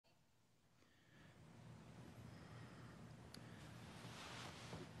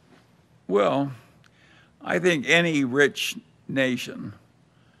Well, I think any rich nation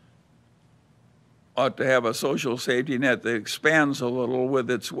ought to have a social safety net that expands a little with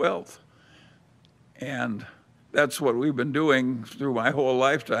its wealth. And that's what we've been doing through my whole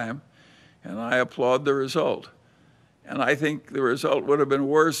lifetime, and I applaud the result. And I think the result would have been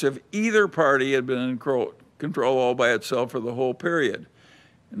worse if either party had been in control all by itself for the whole period.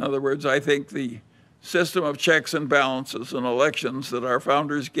 In other words, I think the system of checks and balances and elections that our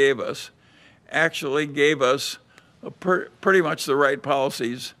founders gave us actually gave us pretty much the right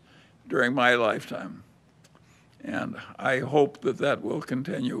policies during my lifetime. And I hope that that will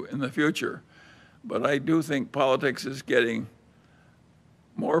continue in the future. But I do think politics is getting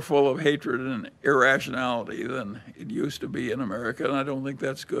more full of hatred and irrationality than it used to be in America, and I don't think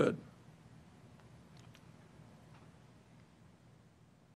that's good.